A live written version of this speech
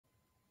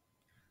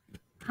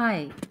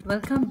Hi,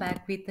 welcome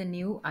back with a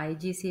new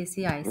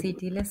IGCSE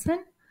ICT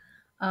lesson.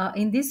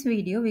 In this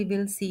video, we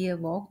will see a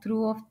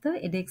walkthrough of the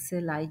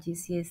Edexcel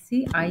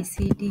IGCSE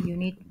ICT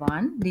Unit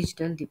 1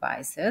 Digital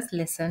Devices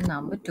lesson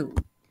number 2.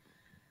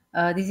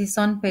 This is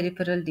on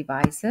peripheral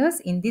devices.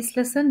 In this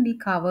lesson, we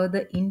cover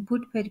the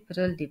input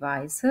peripheral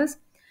devices,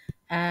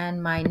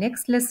 and my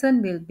next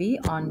lesson will be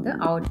on the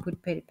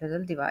output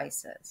peripheral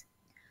devices.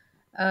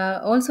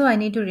 Also, I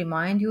need to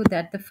remind you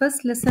that the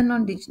first lesson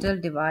on digital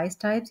device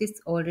types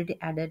is already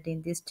added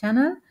in this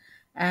channel,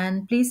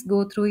 and please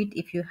go through it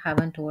if you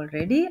haven't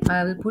already.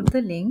 I will put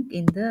the link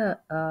in the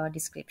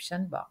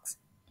description box.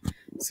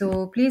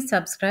 So please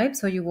subscribe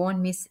so you won't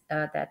miss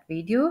that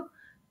video.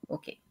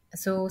 Okay,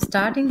 so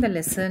starting the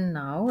lesson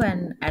now,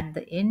 and at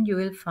the end you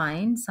will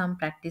find some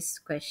practice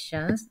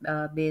questions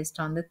based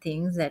on the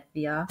things that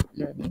we are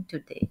learning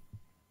today.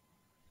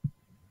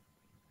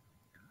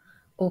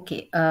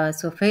 Okay,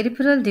 so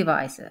peripheral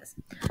devices.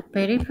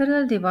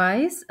 Peripheral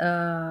device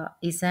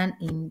is an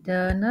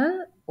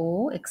internal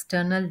or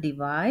external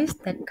device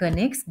that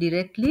connects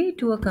directly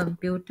to a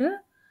computer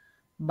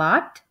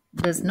but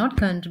does not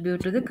contribute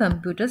to the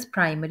computer's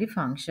primary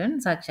function,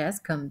 such as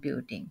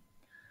computing.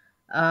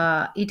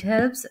 It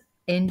helps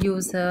end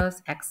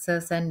users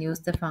access and use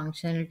the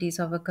functionalities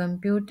of a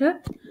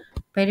computer.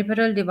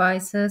 Peripheral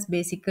devices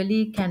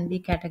basically can be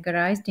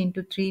categorized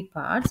into three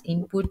parts: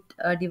 input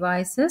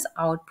devices,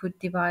 output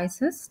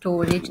devices,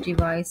 storage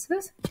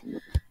devices.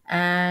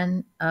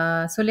 And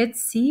so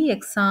let's see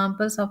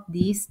examples of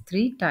these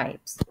three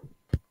types.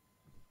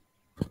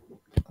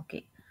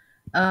 Okay.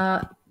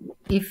 Uh,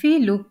 if we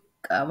look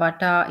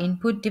what are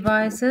input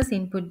device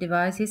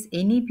is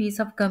any piece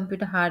of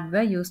computer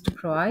hardware used to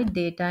provide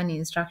data and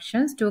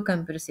instructions to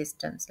computer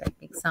systems. Like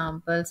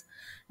examples,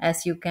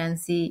 as you can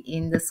see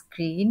in the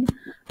screen,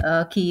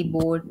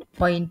 keyboard,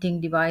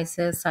 pointing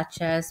devices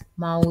such as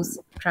mouse,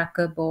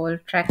 tracker ball,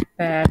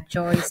 trackpad,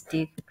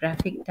 joystick,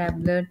 graphic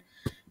tablet,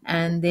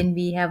 and then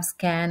we have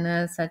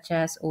scanners such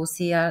as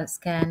OCR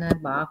scanner,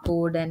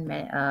 barcode, and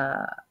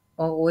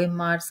or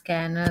OMR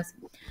scanners,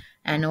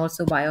 and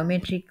also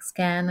biometric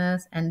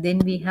scanners. And then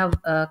we have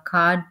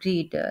card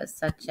readers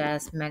such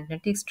as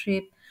magnetic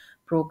strip,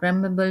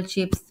 programmable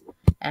chips,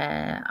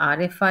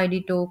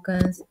 RFID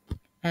tokens.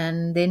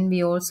 And then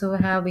we also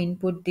have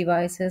input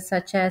devices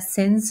such as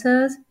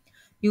sensors.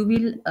 You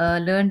will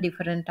learn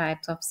different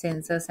types of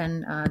sensors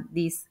and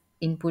these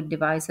input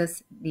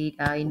devices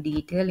in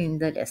detail in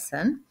the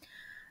lesson.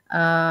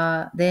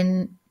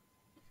 Then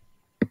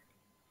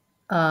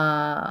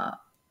uh,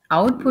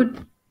 output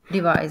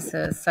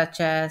devices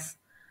such as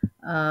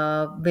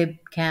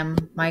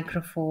webcam,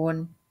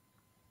 microphone.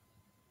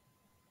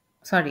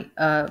 Sorry.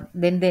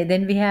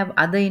 Then we have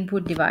other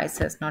input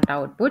devices, not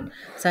output,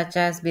 such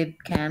as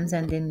webcams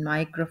and then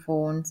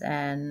microphones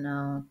and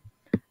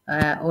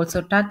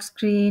also touch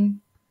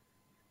screen.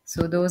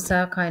 So those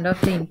are kind of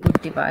the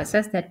input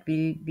devices that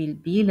we will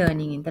be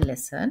learning in the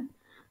lesson.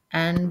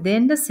 And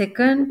then the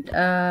second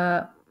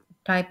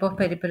type of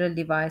peripheral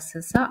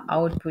devices are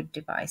output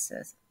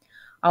devices.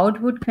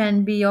 Output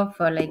can be of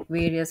like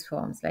various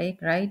forms, like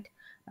right.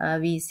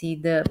 We see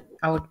the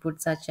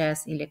output such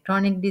as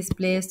electronic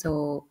displays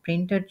or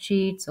printed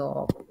sheets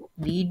or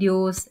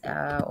videos,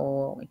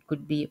 or it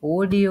could be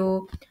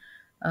audio.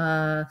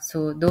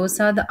 So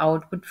those are the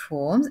output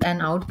forms.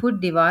 An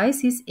output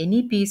device is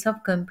any piece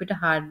of computer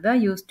hardware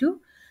used to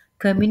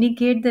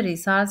communicate the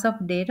results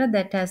of data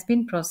that has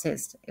been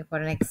processed. For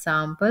an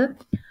example,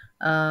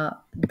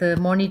 the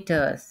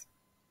monitors.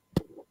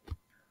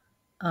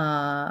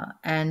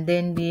 And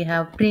then we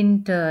have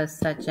printers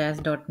such as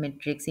dot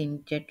matrix,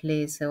 inkjet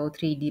laser, or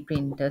 3D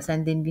printers.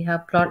 And then we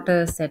have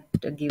plotters that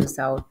gives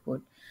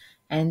output.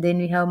 And then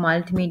we have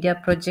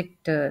multimedia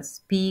projectors,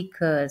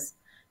 speakers,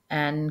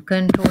 and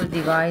control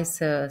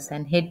devices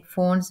and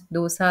headphones.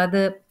 Those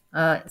are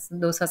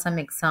some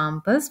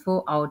examples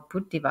for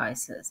output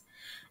devices.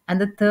 And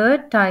the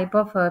third type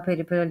of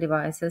peripheral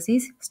devices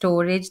is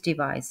storage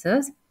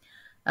devices.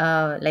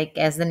 Like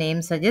as the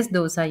name suggests,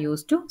 those are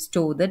used to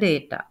store the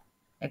data.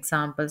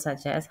 Examples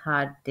such as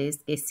hard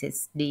disk,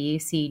 SSD,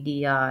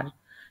 CDR,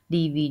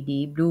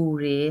 DVD,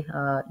 Blu-ray,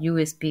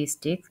 USB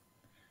sticks.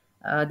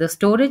 The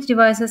storage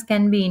devices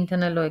can be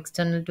internal or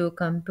external to a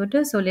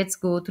computer. So let's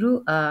go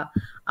through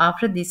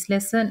after this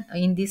lesson.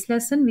 In this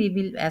lesson, we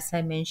will, as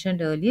I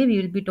mentioned earlier,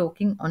 we will be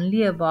talking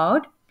only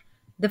about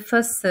the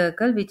first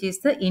circle, which is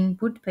the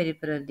input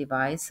peripheral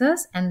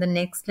devices, and the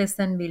next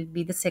lesson will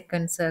be the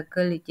second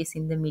circle, which is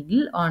in the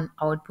middle, on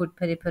output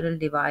peripheral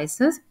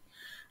devices.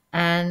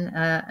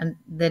 And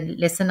the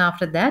lesson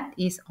after that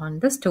is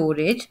on the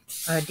storage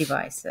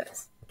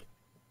devices.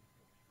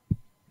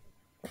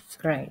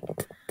 Right.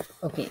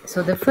 Okay,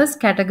 so the first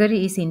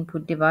category is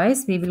input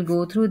device. We will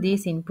go through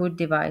these input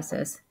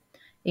devices.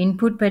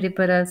 Input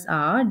peripherals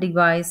are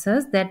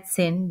devices that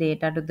send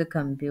data to the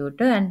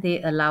computer, and they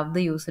allow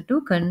the user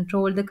to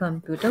control the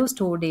computer,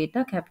 store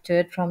data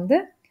captured from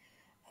the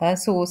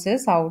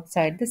sources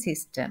outside the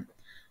system.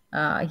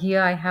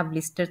 Here I have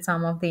listed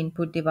some of the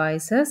input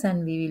devices,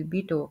 and we will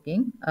be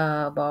talking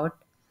about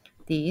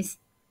these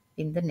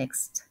in the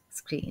next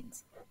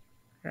screens.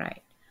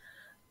 Right.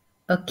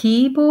 A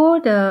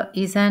keyboard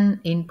is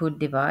an input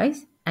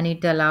device and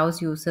it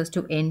allows users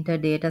to enter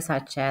data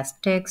such as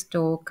text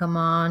or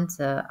commands,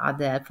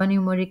 other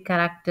alphanumeric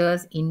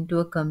characters into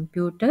a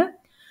computer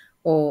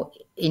or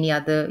any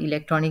other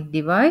electronic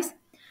device.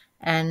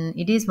 And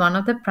it is one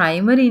of the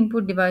primary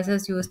input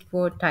devices used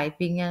for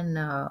typing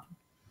and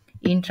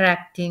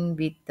interacting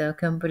with the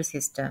computer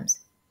systems.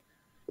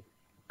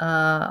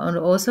 And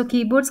also,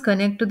 keyboards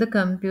connect to the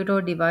computer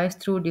or device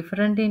through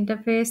different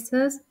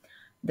interfaces.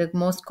 The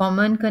most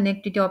common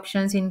connectivity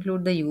options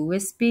include the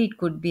USB. It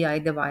could be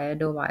either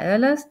wired or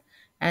wireless.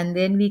 And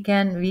then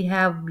we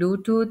have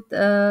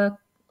Bluetooth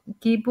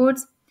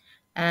keyboards,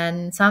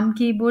 and some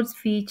keyboards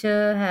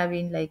feature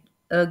having like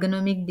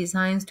ergonomic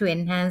designs to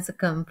enhance the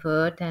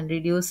comfort and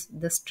reduce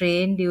the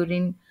strain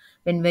during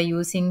when we're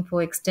using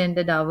for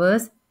extended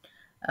hours.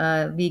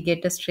 We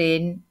get a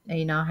strain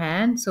in our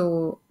hand,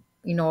 so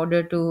in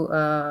order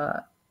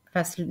to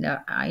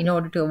in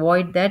order to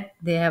avoid that,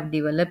 they have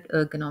developed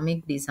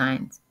ergonomic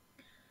designs.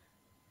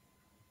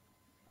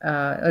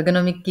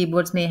 Ergonomic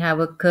keyboards may have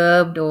a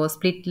curved or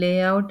split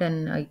layout,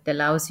 and it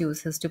allows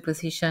users to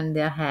position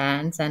their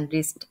hands and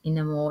wrist in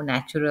a more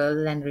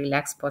natural and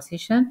relaxed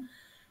position.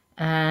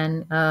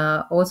 And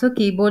also,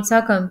 keyboards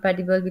are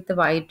compatible with a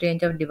wide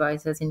range of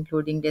devices,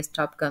 including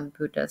desktop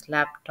computers,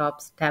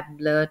 laptops,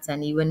 tablets,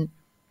 and even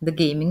the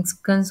gaming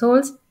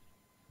consoles.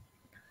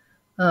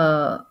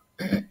 uh,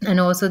 and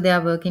also they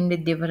are working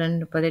with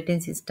different operating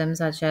systems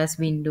such as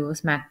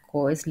Windows, Mac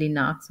OS,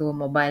 Linux, or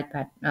mobile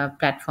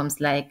platforms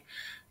like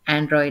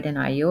Android and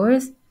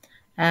iOS.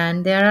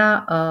 And there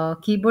are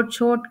keyboard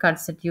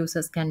shortcuts that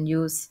users can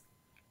use.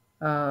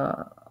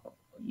 uh,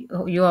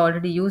 you are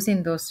already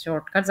using those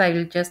shortcuts. I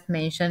will just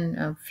mention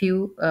a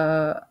few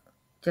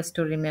just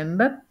to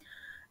remember.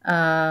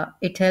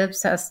 It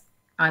helps us,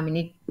 I mean,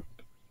 it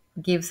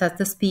gives us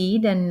the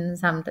speed and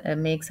some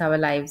makes our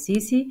lives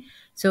easy.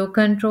 So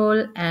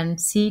control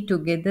and C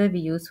together we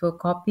use for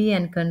copy,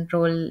 and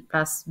control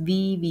plus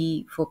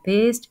V for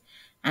paste,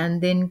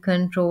 and then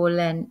control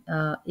and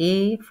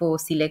A for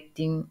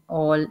selecting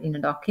all in a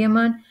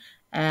document,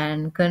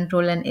 and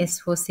control and S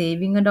for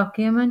saving a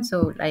document.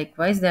 So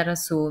likewise, there are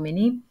so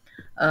many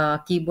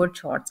keyboard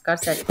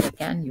shortcuts that we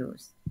can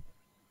use.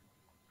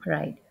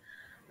 Right.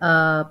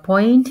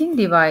 Pointing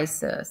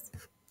devices.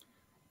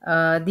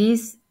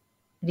 These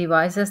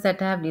devices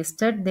that I have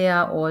listed, they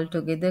are all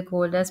together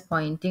called as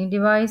pointing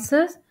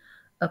devices.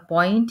 A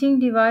pointing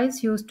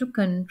device used to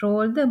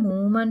control the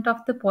movement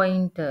of the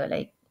pointer,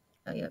 like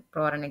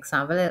for an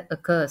example, a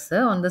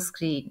cursor on the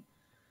screen.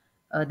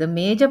 The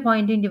major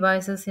pointing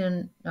devices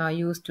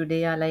used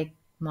today are like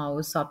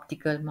mouse,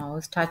 optical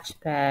mouse,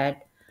 touchpad,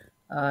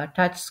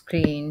 touch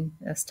screen,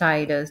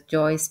 stylus,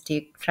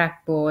 joystick,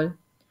 trackball.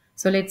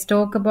 So let's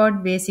talk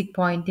about basic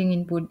pointing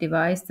input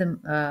device,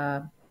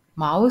 the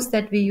mouse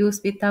that we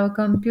use with our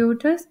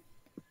computers.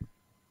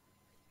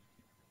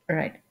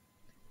 Right.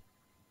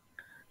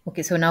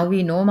 Okay, so now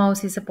we know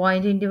mouse is a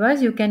pointing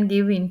device. You can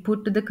give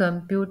input to the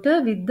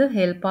computer with the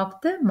help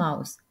of the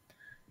mouse.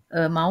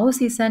 A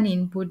mouse is an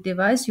input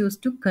device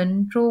used to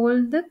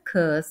control the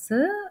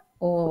cursor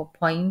or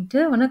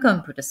pointer on a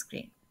computer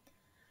screen.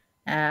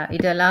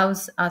 It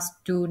allows us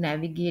to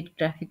navigate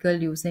graphical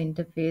user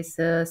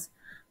interfaces,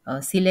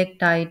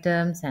 select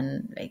items,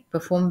 and like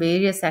perform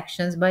various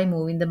actions by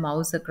moving the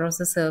mouse across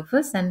the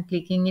surface and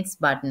clicking its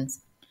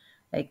buttons.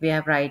 Like we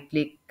have right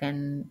click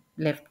and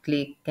left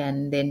click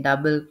and then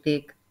double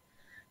click.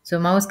 So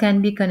mouse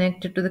can be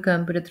connected to the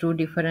computer through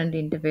different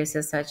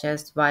interfaces such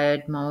as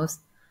wired mouse,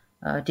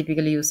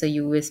 typically use a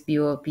USB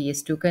or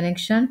PS2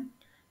 connection.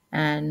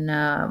 And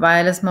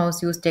wireless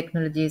mouse use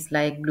technologies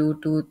like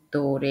Bluetooth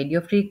or radio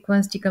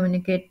frequency to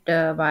communicate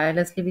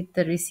wirelessly with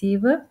the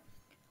receiver.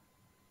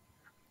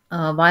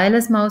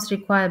 Wireless mouse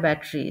require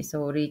batteries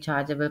or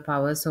rechargeable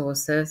power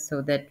sources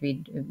so that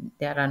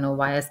there are no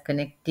wires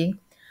connecting.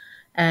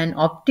 And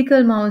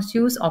optical mouse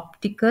use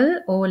optical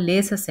or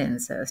laser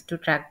sensors to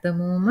track the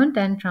movement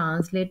and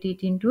translate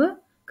it into a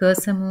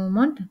cursor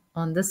movement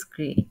on the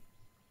screen.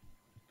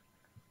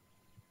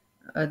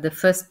 The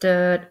first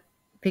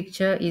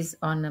picture is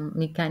on a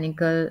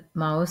mechanical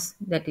mouse,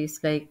 that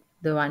is like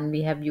the one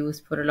we have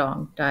used for a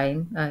long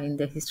time in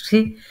the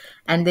history.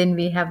 And then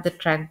we have the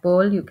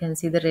trackball. You can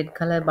see the red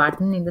color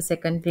button in the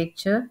second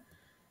picture.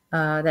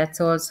 That's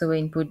also an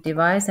input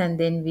device. And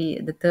then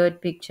the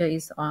third picture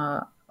is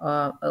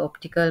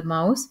optical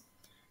mouse,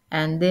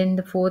 and then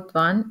the fourth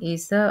one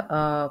is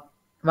a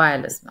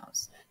wireless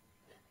mouse.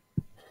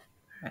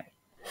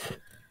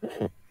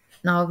 Right.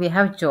 Now we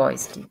have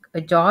joystick.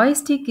 A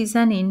joystick is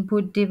an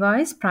input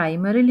device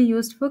primarily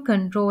used for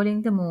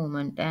controlling the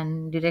movement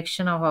and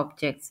direction of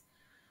objects.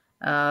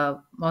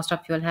 Most of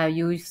you all have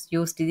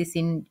used this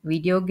in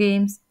video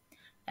games,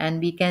 and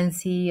we can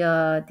see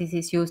this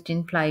is used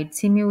in flight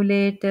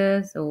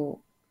simulators or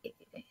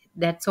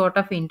that sort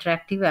of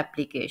interactive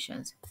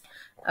applications.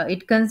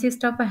 It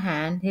consists of a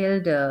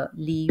handheld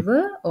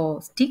lever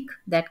or stick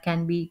that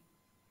can be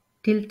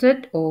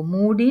tilted or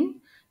moved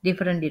in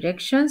different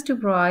directions to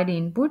provide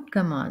input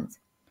commands.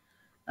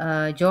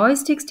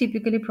 Joysticks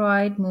typically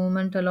provide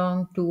movement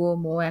along two or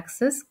more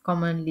axes,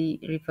 commonly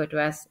referred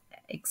to as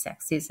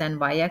x-axis and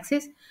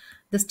y-axis.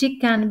 The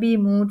stick can be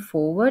moved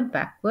forward,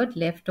 backward,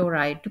 left, or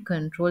right to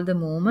control the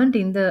movement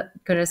in the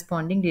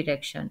corresponding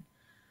direction.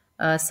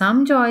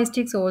 Some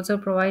joysticks also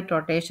provide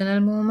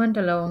rotational movement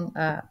along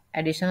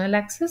additional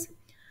axes,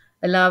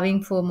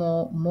 allowing for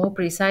more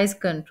precise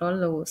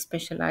control over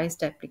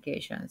specialized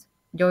applications.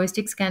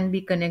 Joysticks can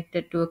be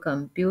connected to a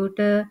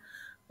computer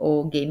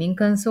or gaming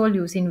console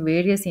using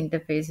various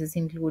interfaces,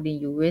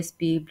 including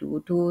USB,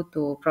 Bluetooth,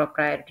 or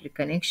proprietary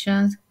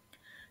connections.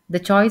 The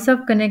choice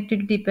of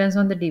connectivity depends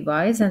on the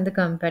device and the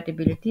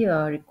compatibility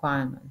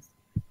requirements.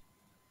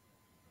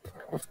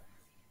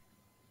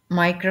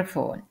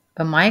 Microphone.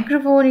 A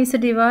microphone is a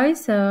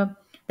device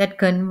that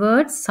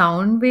converts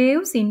sound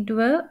waves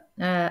into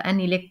an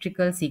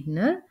electrical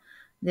signal.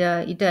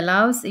 It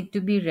allows it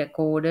to be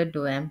recorded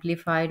or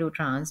amplified or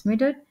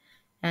transmitted,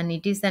 and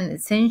it is an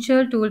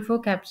essential tool for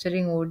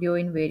capturing audio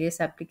in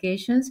various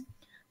applications,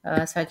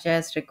 such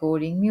as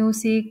recording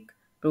music,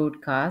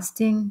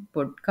 broadcasting,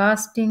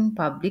 podcasting,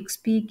 public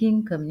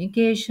speaking,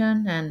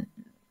 communication, and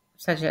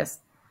such as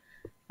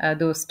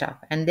those stuff.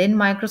 And then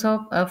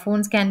Microsoft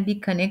phones can be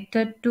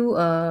connected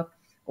to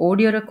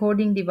audio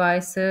recording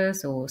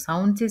devices or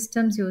sound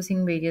systems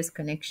using various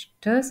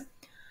connectors.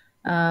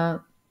 Uh,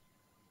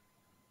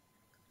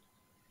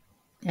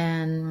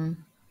 and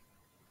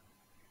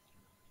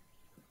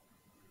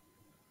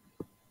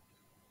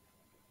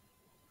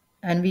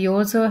and we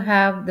also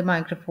have the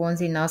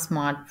microphones in our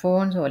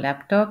smartphones or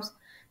laptops.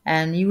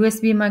 And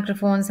USB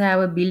microphones have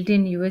a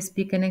built-in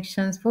USB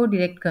connections for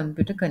direct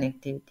computer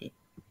connectivity.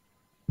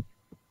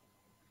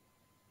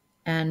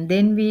 And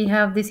then we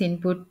have this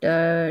input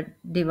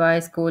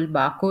device called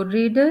barcode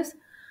readers.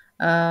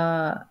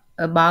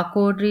 A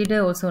barcode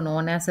reader, also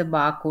known as a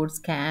barcode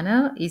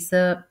scanner, is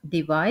a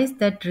device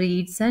that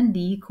reads and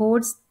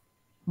decodes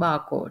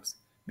barcodes,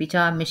 which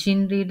are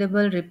machine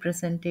readable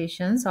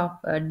representations of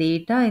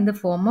data in the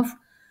form of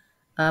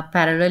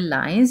parallel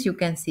lines. You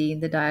can see in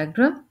the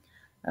diagram,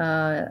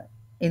 uh,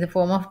 in the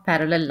form of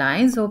parallel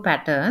lines or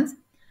patterns.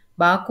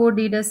 Barcode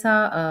readers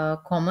are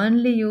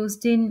commonly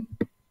used in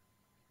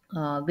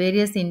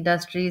various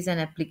industries and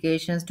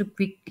applications to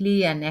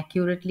quickly and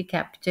accurately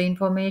capture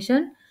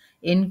information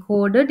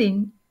encoded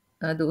in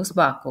those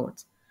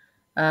barcodes.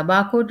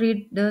 Barcode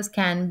readers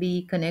can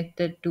be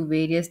connected to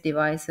various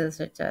devices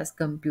such as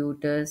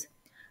computers,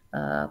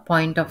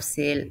 point of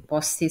sale,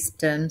 POS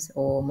systems,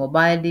 or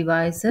mobile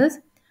devices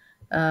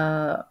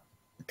uh,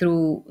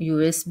 through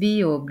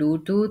USB or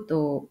Bluetooth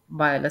or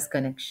wireless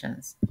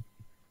connections.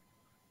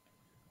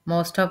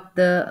 Most of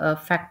the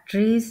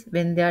factories,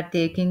 when they are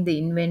taking the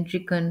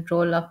inventory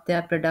control of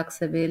their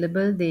products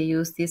available, they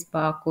use these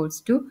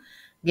barcodes to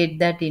get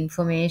that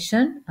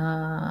information.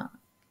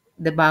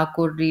 The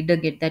barcode reader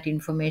get that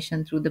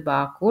information through the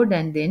barcode,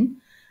 and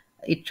then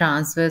it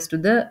transfers to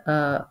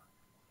the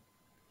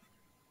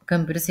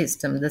computer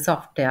system, the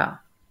software.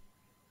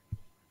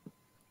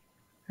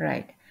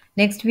 Right.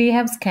 Next, we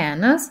have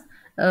scanners.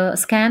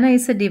 Scanner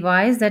is a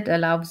device that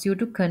allows you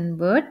to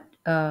convert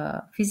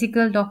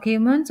physical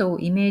documents or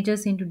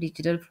images into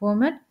digital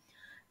format.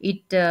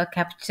 It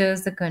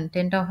captures the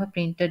content of a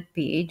printed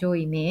page or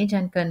image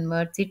and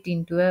converts it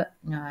into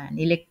an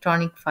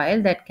electronic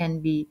file that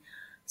can be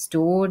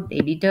stored,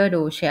 edited,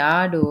 or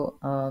shared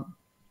or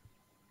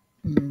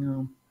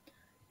mm,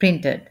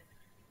 printed.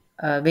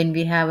 When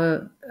we have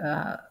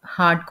a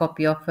hard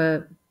copy of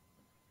a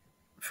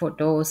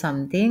photo or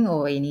something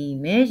or any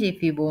image,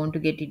 if you want to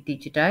get it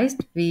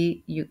digitized,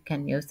 you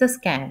can use the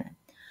scanner.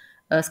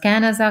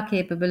 Scanners are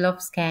capable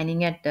of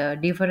scanning at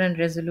different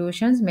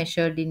resolutions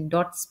measured in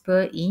dots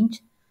per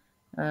inch,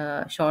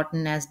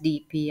 shortened as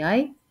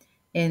DPI.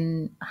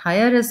 In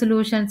higher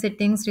resolution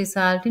settings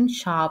result in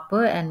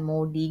sharper and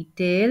more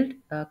detailed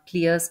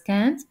clear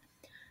scans,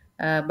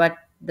 but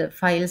the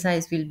file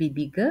size will be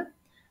bigger.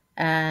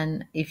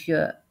 And if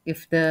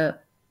the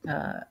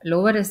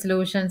lower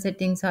resolution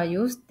settings are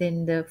used,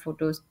 then the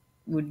photos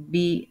would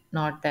be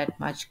not that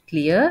much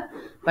clear,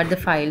 but the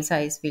file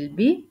size will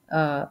be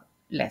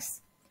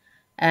less.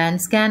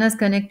 And scanners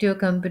connect to your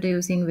computer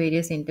using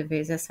various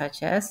interfaces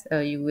such as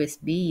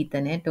USB,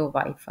 Ethernet, or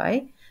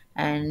Wi-Fi.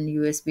 And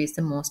USB is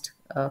the most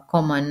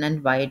common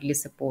and widely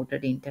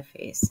supported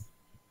interface.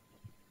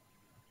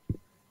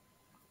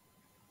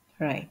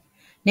 Right.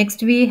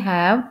 Next, we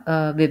have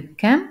a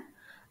webcam.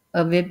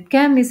 A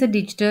webcam is a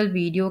digital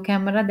video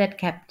camera that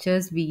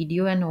captures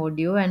video and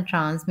audio and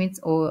transmits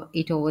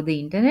it over the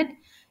internet.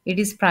 It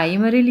is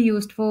primarily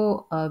used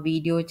for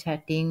video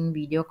chatting,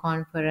 video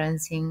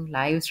conferencing,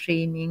 live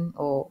streaming,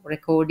 or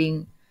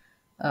recording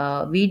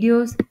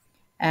videos.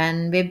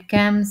 And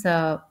webcams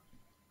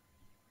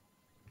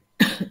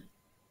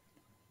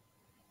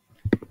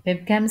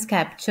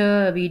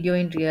capture video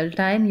in real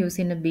time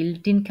using a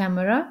built-in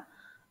camera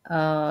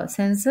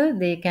sensor.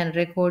 They can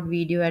record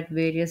video at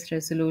various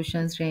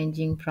resolutions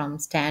ranging from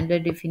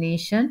standard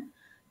definition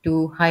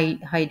to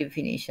high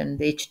definition,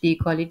 the HD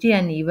quality,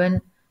 and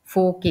even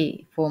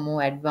 4K for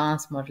more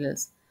advanced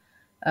models.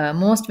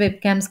 Most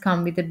webcams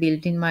come with a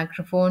built-in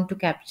microphone to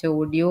capture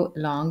audio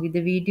along with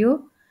the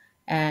video,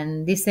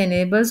 and this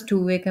enables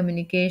two-way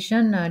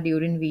communication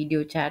during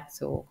video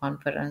chats or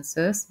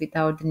conferences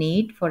without the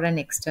need for an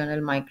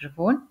external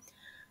microphone.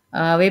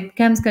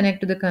 Webcams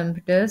connect to the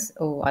computers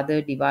or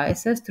other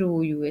devices through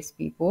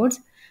USB ports.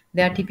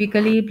 They are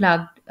typically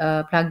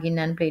plug-in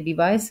and play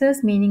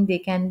devices, meaning they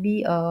can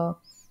be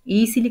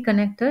easily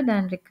connected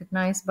and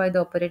recognized by the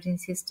operating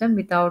system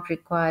without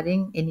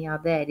requiring any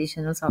other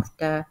additional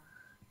software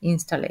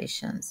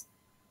installations.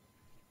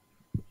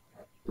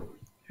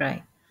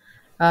 Right.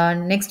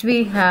 Next,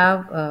 we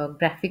have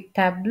graphic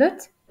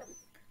tablets.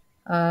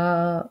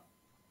 Uh,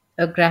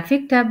 a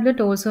graphic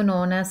tablet, also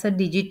known as a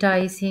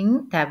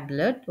digitizing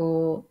tablet,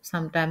 or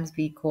sometimes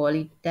we call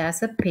it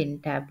as a pen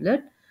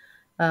tablet.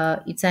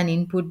 It's an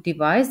input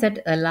device that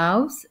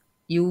allows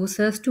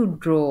users to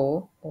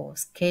draw or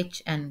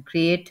sketch and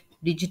create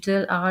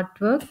digital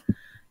artwork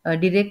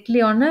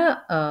directly on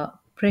a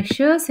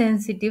pressure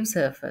sensitive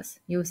surface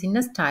using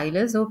a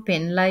stylus or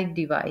pen like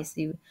device.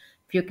 If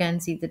you can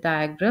see the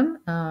diagram,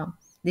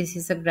 this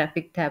is a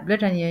graphic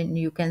tablet, and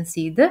you can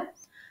see the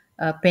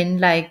pen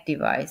like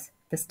device,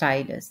 the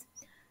stylus.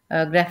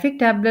 Graphic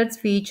tablets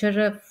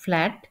feature a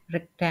flat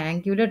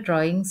rectangular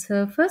drawing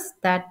surface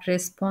that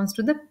responds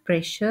to the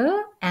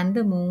pressure and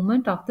the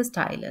movement of the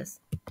stylus.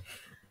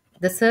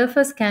 The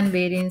surface can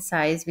vary in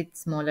size, with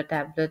smaller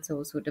tablets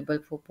or suitable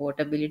for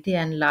portability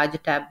and larger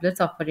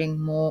tablets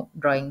offering more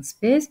drawing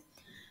space.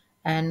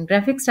 And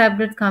graphics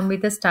tablets come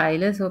with a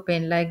stylus or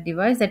pen-like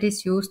device that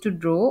is used to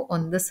draw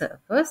on the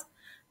surface.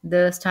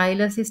 The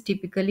stylus is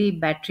typically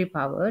battery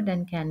powered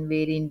and can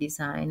vary in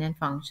design and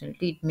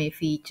functionality. It may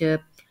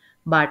feature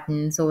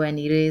buttons or an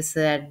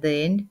eraser at the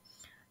end,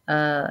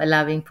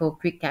 allowing for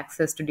quick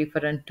access to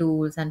different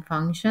tools and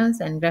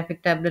functions. And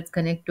graphic tablets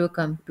connect to a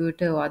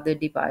computer or other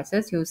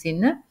devices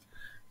using a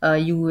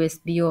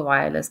USB or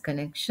wireless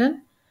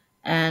connection.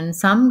 And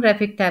some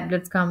graphic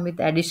tablets come with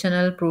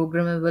additional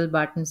programmable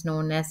buttons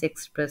known as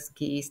express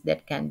keys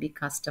that can be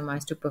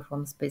customized to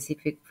perform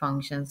specific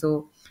functions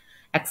or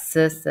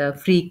access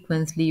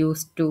frequently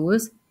used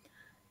tools.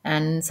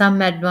 And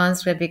some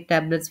advanced graphic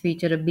tablets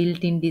feature a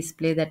built-in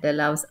display that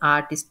allows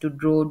artists to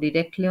draw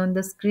directly on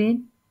the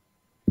screen.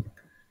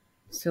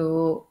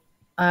 So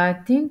I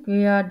think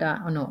we are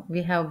done. Oh, no,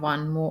 we have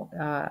one more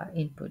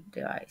input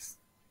device.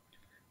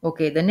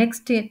 Okay, the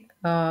next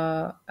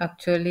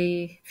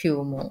actually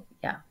few more.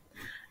 Yeah,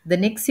 the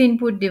next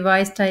input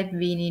device type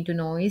we need to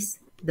know is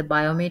the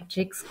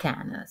biometric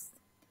scanners.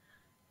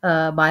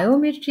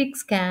 Biometric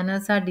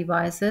scanners are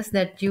devices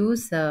that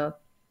use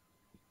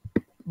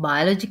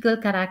biological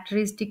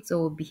characteristics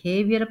or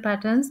behavior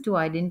patterns to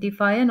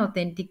identify and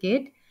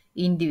authenticate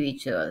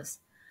individuals.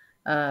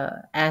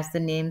 As the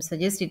name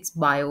suggests, it's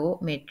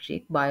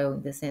biometric, bio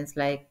in the sense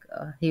like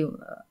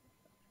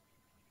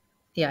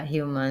yeah,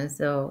 humans.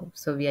 So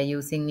we are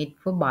using it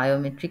for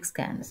biometric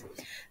scans.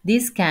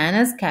 These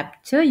scanners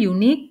capture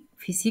unique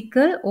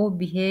physical or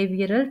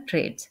behavioral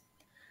traits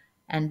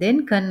and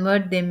then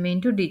convert them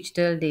into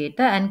digital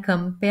data and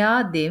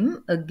compare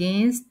them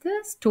against the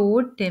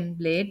stored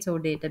templates or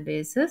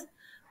databases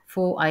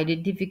for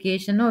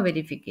identification or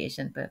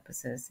verification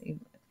purposes.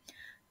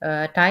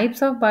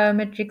 Types of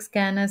biometric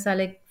scanners are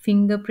like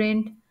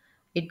fingerprint.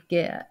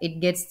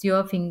 It gets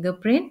your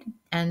fingerprint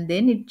and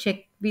then it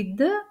check with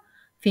the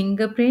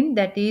fingerprint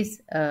that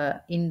is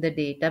in the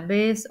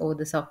database or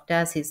the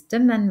software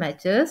system and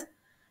matches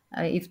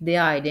if they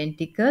are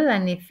identical,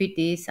 and if it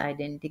is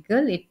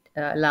identical it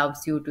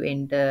allows you to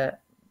enter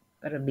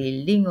a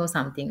building or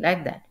something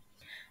like that.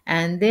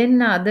 And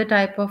then other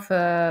type of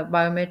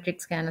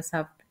biometric scanners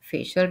are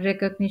facial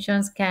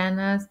recognition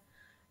scanners,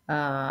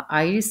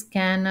 iris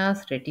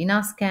scanners,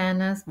 retina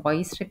scanners,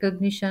 voice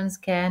recognition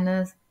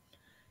scanners.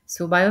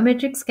 So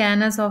biometric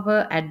scanners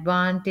offer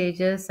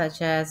advantages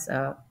such as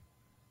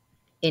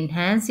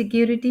enhanced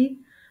security,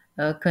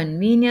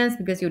 convenience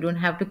because you don't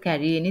have to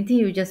carry anything.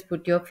 You just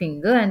put your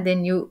finger and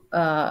then you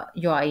are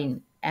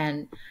in.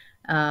 And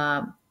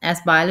as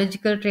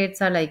biological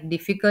traits are like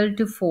difficult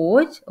to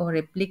forge or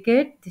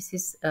replicate,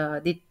 this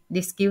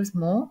gives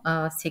more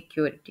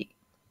security.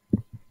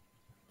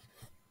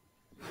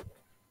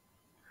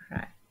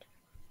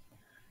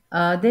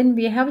 Right. Then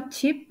we have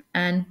chip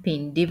and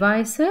pin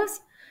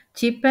devices.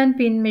 Chip and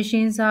pin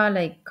machines are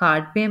like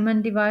card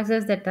payment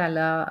devices that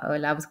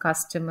allows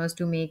customers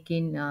to make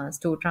in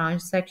store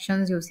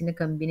transactions using a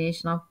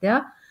combination of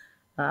their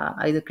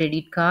either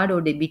credit card or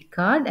debit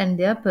card and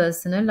their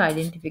personal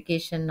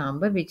identification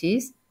number, which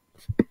is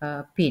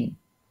PIN.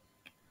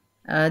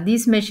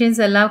 These machines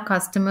allow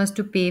customers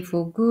to pay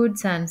for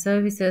goods and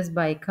services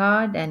by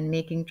card and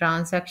making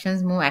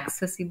transactions more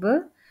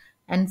accessible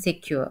and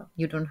secure.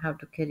 You don't have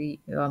to carry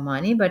your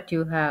money, but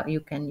you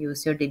can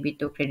use your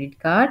debit or credit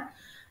card,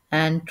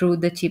 and through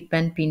the chip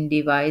and pin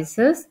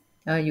devices,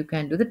 you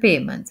can do the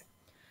payments.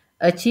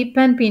 A chip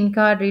and pin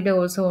card reader,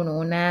 also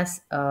known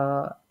as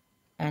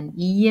an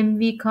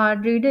EMV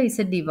card reader, is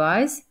a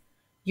device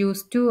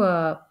used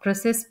to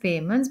process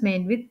payments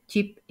made with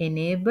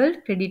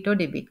chip-enabled credit or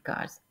debit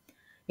cards.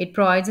 It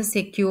provides a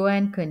secure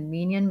and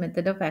convenient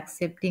method of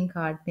accepting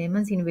card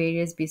payments in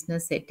various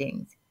business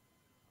settings.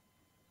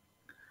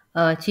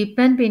 Chip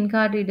and PIN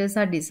card readers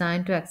are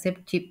designed to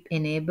accept chip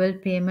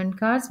enabled payment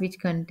cards which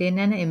contain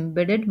an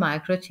embedded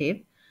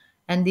microchip.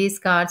 And these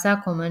cards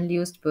are commonly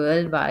used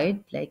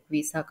worldwide, like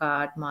Visa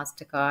card,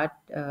 MasterCard,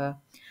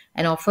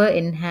 and offer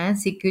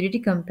enhanced security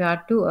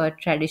compared to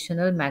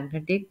traditional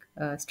magnetic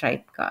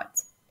stripe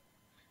cards.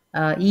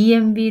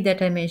 EMV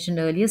that I mentioned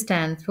earlier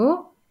stands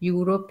for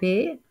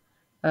Europay,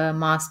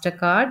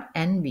 MasterCard,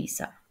 and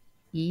Visa.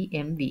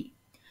 EMV.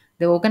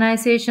 The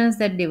organizations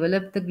that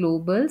develop the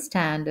global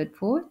standard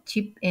for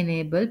chip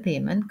enabled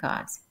payment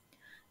cards.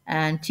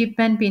 And chip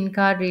and PIN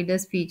card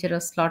readers feature a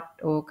slot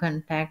or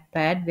contact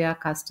pad where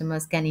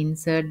customers can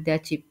insert their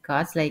chip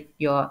cards, like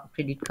your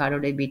credit card or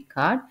debit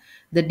card.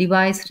 The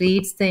device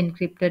reads the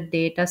encrypted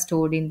data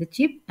stored in the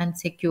chip and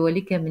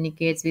securely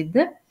communicates with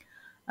the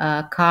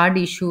card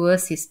issuer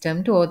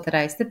system to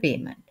authorize the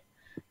payment.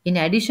 In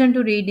addition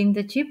to reading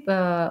the chip,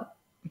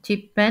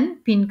 chip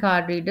and PIN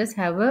card readers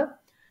have a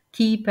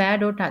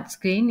keypad or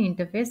touchscreen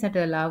interface that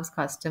allows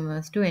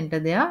customers to enter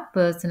their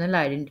personal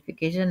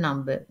identification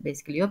number,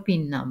 basically your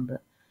PIN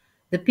number.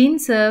 The PIN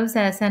serves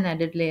as an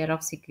added layer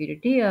of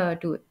security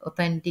to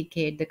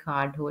authenticate the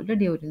cardholder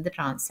during the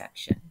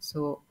transaction.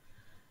 So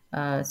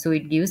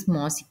it gives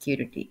more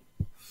security.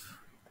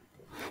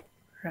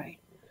 Right.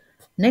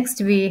 Next,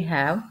 we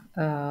have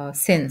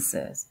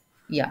sensors.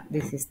 Yeah,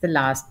 this is the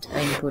last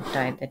input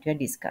type that we are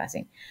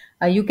discussing.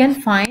 You can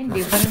find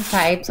different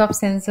types of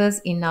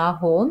sensors in our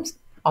homes,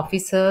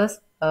 offices,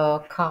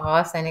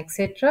 cars, and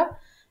etc.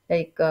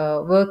 Like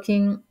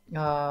working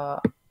to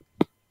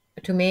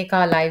make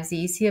our lives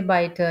easier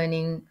by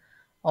turning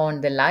on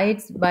the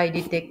lights, by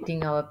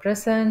detecting our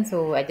presence,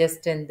 or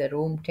adjusting the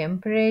room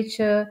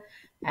temperature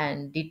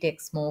and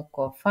detect smoke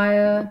or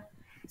fire.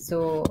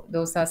 So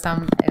those are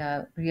some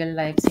real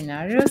life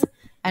scenarios.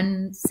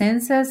 And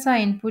sensors are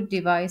input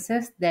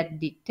devices that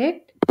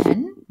detect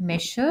and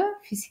measure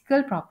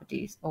physical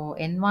properties or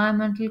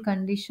environmental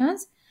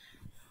conditions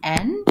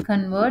and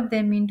convert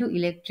them into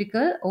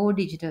electrical or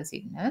digital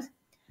signals.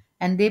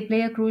 And they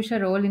play a crucial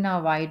role in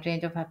a wide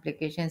range of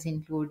applications,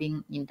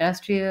 including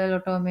industrial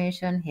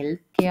automation,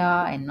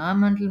 healthcare,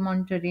 environmental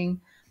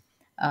monitoring,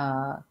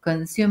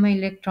 consumer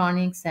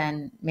electronics,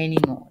 and many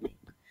more.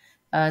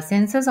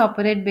 Sensors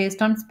operate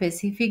based on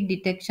specific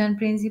detection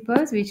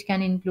principles, which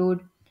can include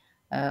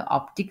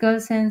optical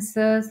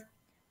sensors.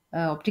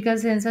 Optical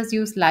sensors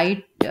use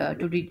light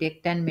to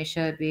detect and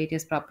measure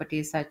various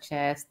properties such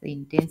as the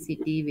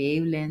intensity,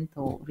 wavelength,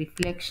 or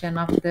reflection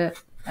of the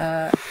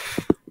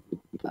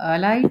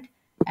light.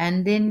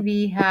 And then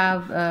we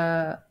have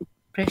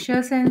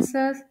pressure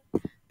sensors.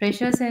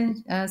 Pressure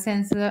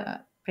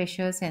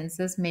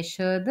sensors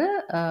measure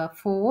the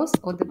force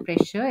or the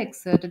pressure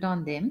exerted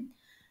on them.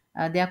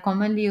 They are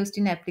commonly used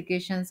in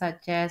applications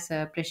such as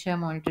pressure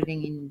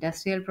monitoring in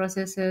industrial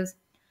processes,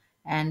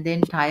 and then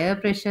tire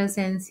pressure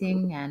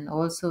sensing, and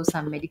also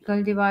some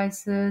medical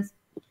devices.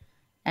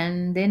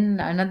 And then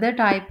another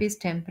type is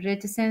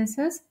temperature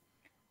sensors.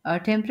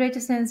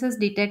 Temperature sensors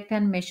detect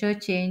and measure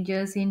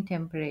changes in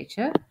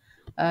temperature.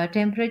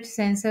 Temperature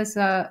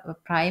sensors are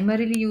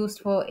primarily used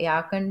for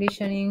air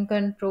conditioning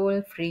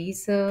control,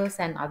 freezers,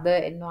 and other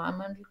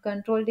environmental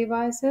control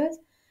devices.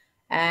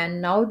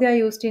 And now they are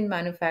used in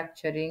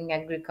manufacturing,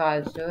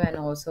 agriculture, and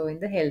also in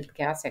the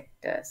healthcare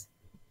sectors.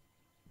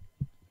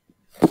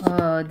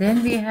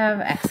 Then we have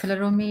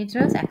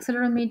accelerometers.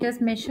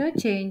 Accelerometers measure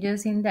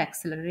changes in the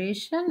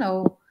acceleration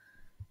or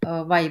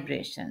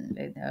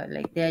vibration.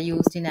 Like they are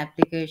used in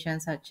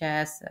applications such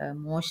as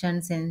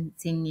motion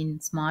sensing in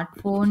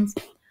smartphones,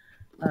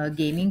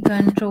 gaming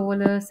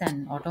controllers,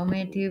 and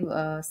automotive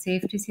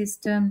safety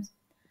systems.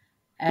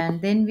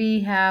 And then we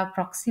have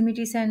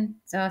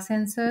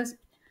sensors.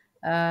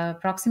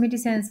 Proximity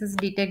sensors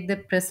detect the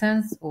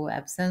presence or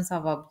absence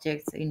of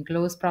objects in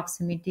close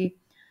proximity.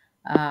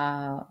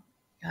 Uh,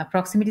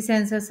 Proximity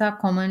sensors are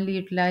commonly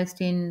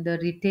utilized in the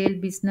retail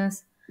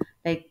business,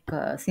 like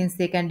since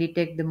they can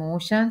detect the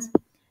motions.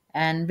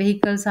 And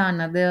vehicles are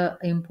another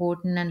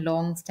important and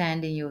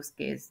long-standing use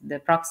case. The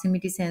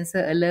proximity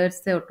sensor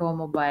alerts the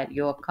automobile,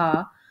 your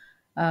car,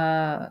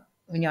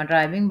 when you're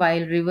driving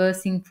while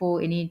reversing for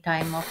any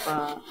time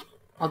of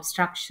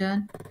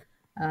obstruction.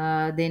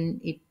 Then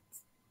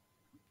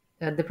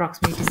the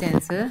proximity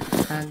sensor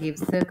gives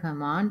the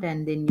command,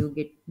 and then you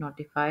get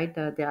notified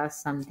there's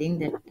something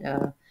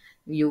that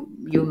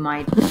you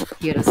might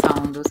hear a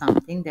sound or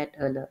something that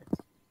alerts.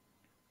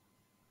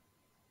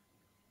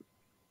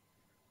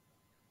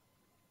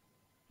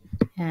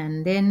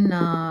 And then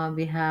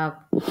we have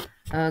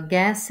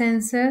gas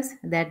sensors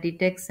that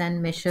detects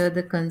and measure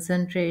the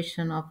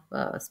concentration of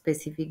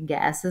specific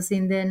gases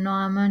in the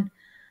environment.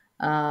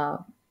 Uh,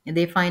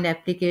 they find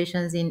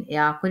applications in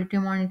air quality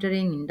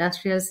monitoring,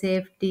 industrial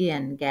safety,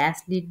 and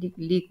gas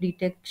leak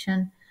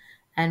detection.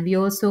 And we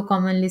also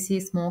commonly see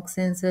smoke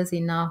sensors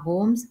in our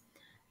homes.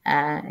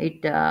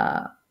 It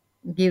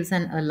gives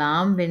an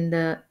alarm when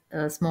the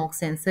smoke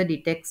sensor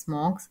detects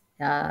smokes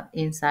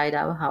inside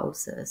our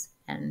houses,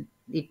 and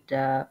it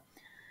uh,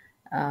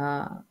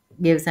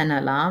 gives an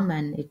alarm,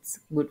 and it's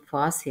good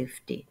for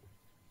safety.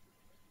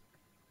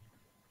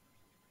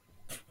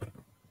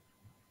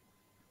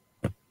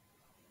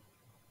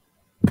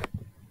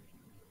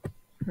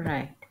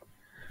 Right.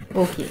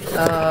 Okay.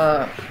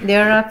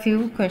 There are a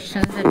few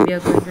questions that we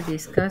are going to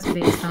discuss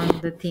based on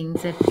the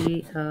things that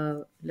we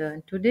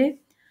learned today.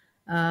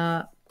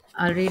 Uh,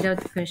 I'll read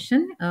out the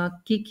question.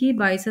 Kiki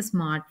buys a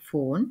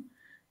smartphone.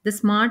 The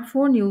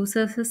smartphone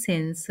uses a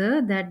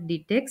sensor that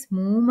detects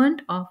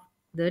movement of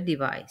the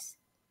device.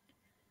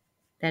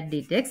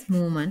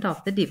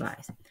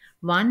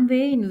 One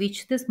way in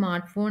which the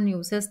smartphone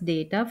uses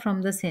data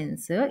from the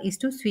sensor is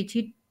to switch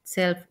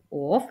itself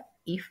off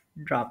if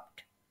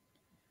dropped.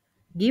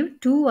 Give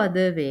two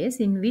other ways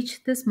in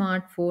which the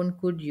smartphone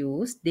could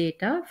use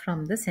data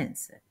from the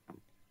sensor.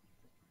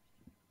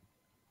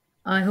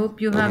 I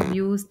hope you have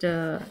used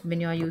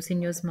when you are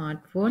using your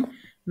smartphone,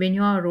 when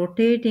you are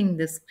rotating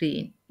the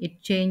screen,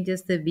 it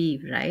changes the view,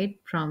 right,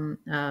 from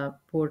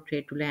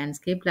portrait to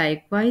landscape.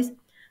 Likewise,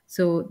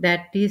 so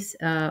that is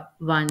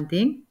one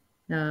thing.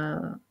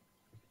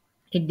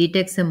 It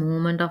detects the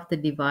movement of the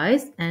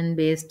device, and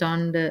based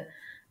on the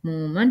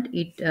movement,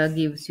 it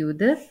gives you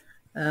the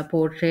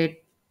portrait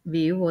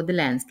view or the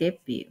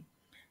landscape view.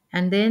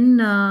 And then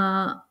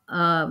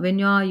when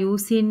you are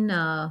using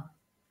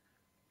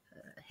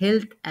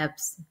health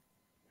apps,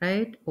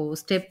 right, or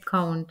step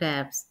count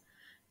apps,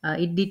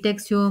 it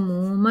detects your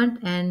movement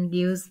and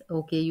gives,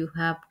 okay, you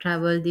have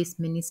traveled this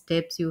many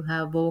steps, you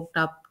have walked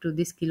up to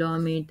this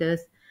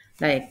kilometers.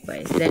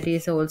 Likewise, that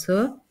is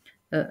also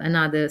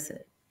another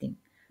thing.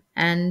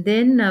 And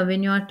then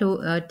when you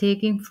are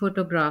taking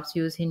photographs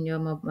using your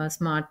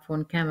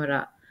smartphone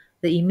camera,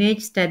 the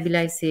image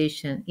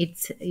stabilization,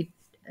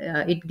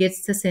 it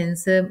gets the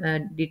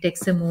sensor,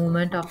 detects the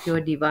movement of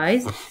your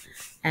device,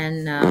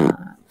 and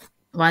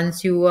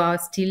once you are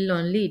still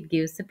only, it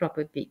gives the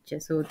proper picture.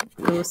 So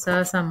those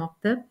are some of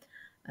the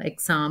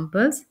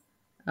examples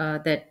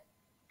that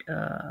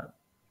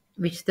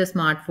which the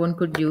smartphone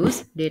could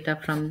use data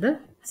from the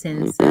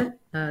sensor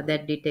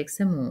that detects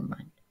a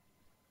movement.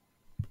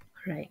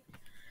 Right.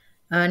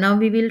 Now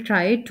we will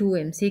try two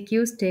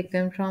MCQs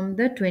taken from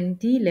the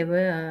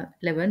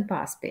 2011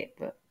 past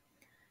paper.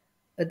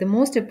 The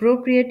most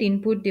appropriate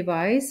input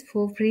device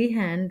for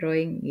freehand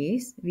drawing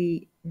is,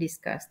 we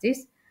discussed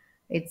this,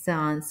 it's the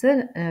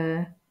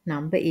answer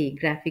number A,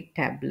 graphic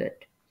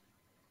tablet.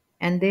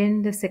 And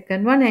then the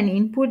second one, an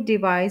input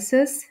device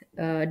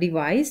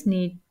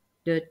needed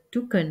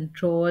to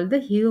control the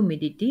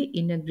humidity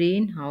in a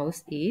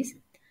greenhouse is,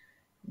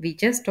 we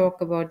just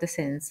talk about the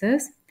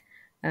sensors,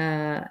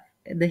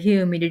 the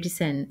humidity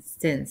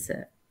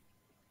sensor,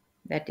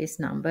 that is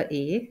number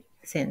A,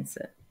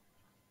 sensor.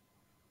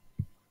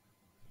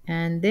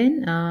 And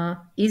then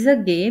is a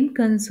game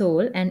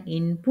console an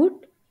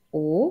input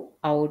or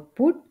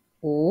output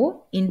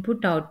or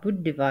input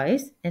output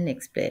device, and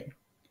explain.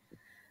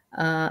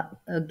 A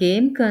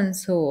game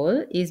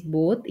console is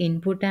both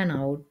input and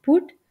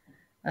output.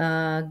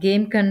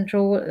 Game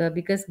control,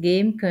 because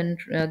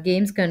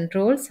games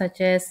control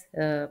such as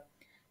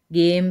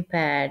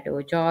gamepad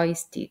or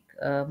joystick,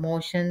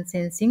 motion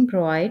sensing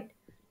provide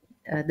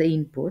the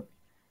input,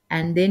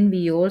 and then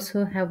we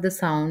also have the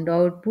sound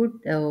output,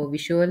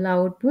 visual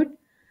output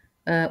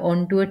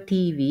onto a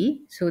TV,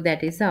 so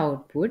that is the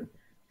output.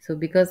 So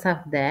because of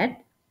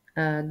that,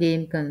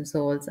 game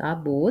consoles are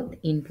both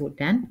input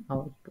and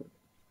output.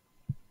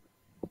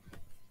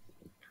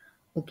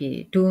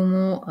 Okay, two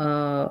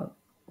more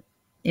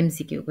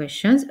MCQ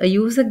questions. A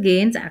user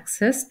gains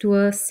access to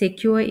a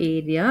secure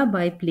area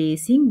by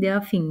placing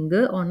their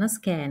finger on a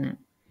scanner.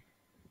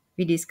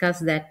 We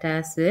discussed that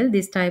as well.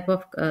 This type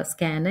of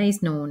scanner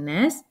is known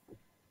as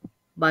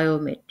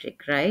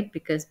biometric, right?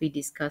 Because we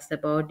discussed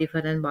about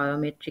different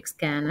biometric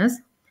scanners,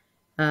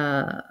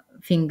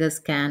 finger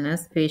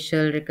scanners,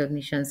 facial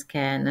recognition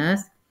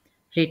scanners,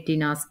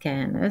 retina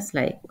scanners,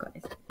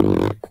 likewise.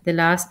 The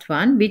last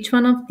one, which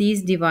one of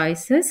these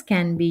devices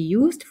can be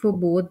used for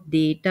both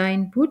data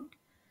input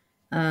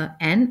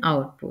and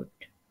output?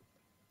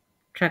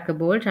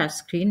 Trackable,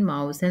 touchscreen,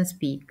 mouse, and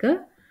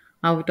speaker.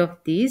 Out of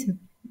these,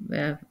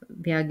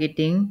 we are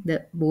getting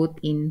the both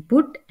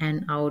input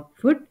and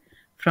output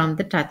from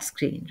the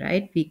touchscreen,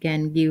 right? We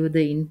can give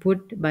the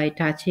input by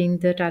touching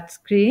the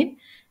touchscreen,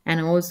 and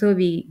also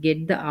we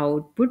get the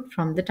output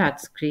from the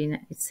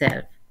touchscreen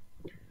itself,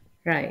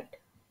 right?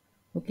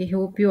 Okay,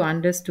 hope you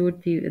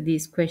understood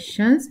these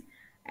questions,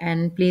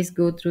 and please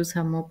go through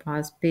some more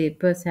past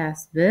papers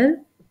as well.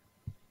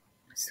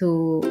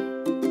 So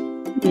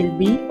we'll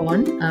be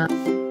on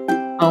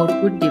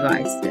output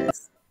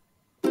devices.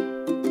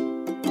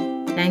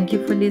 Thank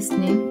you for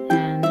listening,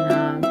 and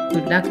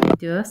good luck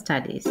with your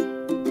studies.